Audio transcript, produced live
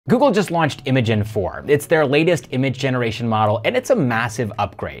Google just launched Imagen 4. It's their latest image generation model, and it's a massive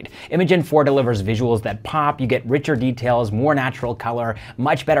upgrade. Imagen 4 delivers visuals that pop, you get richer details, more natural color,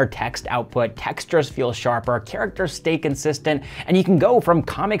 much better text output, textures feel sharper, characters stay consistent, and you can go from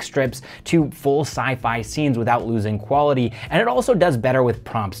comic strips to full sci-fi scenes without losing quality, and it also does better with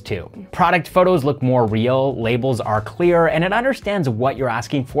prompts too. Product photos look more real, labels are clear, and it understands what you're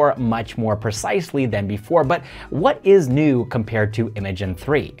asking for much more precisely than before. But what is new compared to Imagen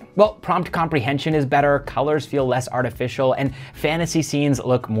 3? Well, prompt comprehension is better, colors feel less artificial, and fantasy scenes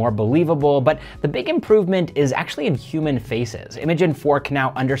look more believable, but the big improvement is actually in human faces. Imagen 4 can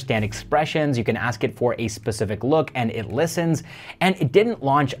now understand expressions, you can ask it for a specific look, and it listens, and it didn't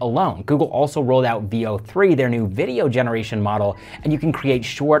launch alone. Google also rolled out Veo 3, their new video generation model, and you can create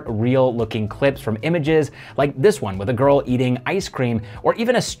short, real-looking clips from images, like this one with a girl eating ice cream, or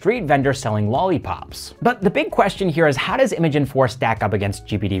even a street vendor selling lollipops. But the big question here is, how does Imagen 4 stack up against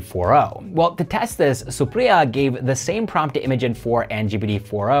GPT-4o? Well, to test this, Supriya gave the same prompt to Imagen 4 and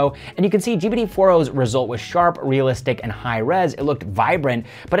GPT-4o, and you can see GPT-4o's result was sharp, realistic, and high res. It looked vibrant,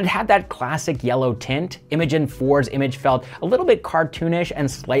 but it had that classic yellow tint. Imagen 4's image felt a little bit cartoonish and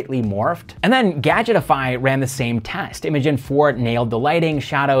slightly morphed. And then Gadgetify ran the same test. Imagen 4 nailed the lighting,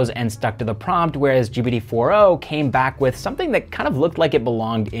 shadows, and stuck to the prompt, whereas GPT-4o came back with something that kind of looked like it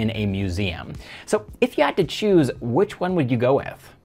belonged in a museum. So if you had to choose, which one would you go with?